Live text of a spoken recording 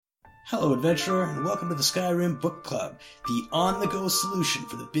Hello, adventurer, and welcome to the Skyrim Book Club, the on-the-go solution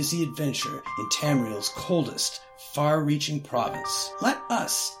for the busy adventurer in Tamriel's coldest, far-reaching province. Let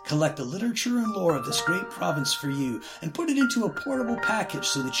us collect the literature and lore of this great province for you and put it into a portable package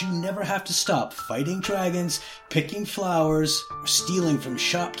so that you never have to stop fighting dragons, picking flowers, or stealing from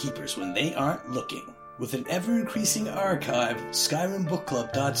shopkeepers when they aren't looking. With an ever-increasing archive,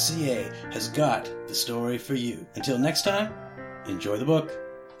 SkyrimBookClub.ca has got the story for you. Until next time, enjoy the book.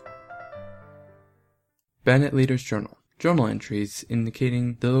 Bandit Leader's Journal. Journal entries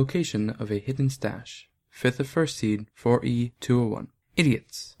indicating the location of a hidden stash. 5th of 1st Seed, 4E201.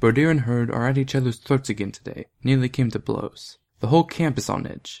 Idiots! Bordir and Herd are at each other's throats again today. Nearly came to blows. The whole camp is on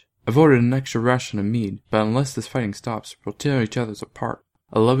edge. I've ordered an extra ration of mead, but unless this fighting stops, we'll tear each other's apart.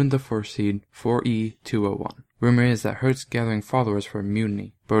 11th of 1st Seed, 4E201. Rumor is that Herd's gathering followers for a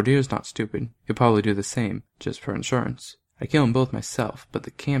mutiny. Bordir's not stupid. He'll probably do the same, just for insurance. I'd kill them both myself, but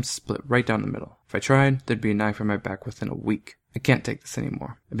the camp's split right down the middle. If I tried, there'd be a knife in my back within a week. I can't take this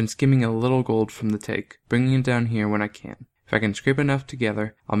anymore. I've been skimming a little gold from the take, bringing it down here when I can. If I can scrape enough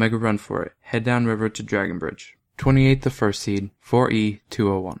together, I'll make a run for it. Head down river to Dragonbridge. 28th of 1st Seed,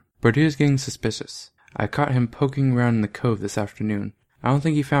 4E201. Bordir's getting suspicious. I caught him poking around in the cove this afternoon. I don't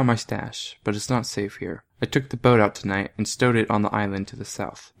think he found my stash, but it's not safe here. I took the boat out tonight and stowed it on the island to the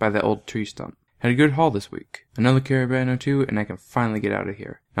south, by the old tree stump. Had a good haul this week. Another caravan or two, and I can finally get out of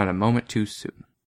here. Not a moment too soon.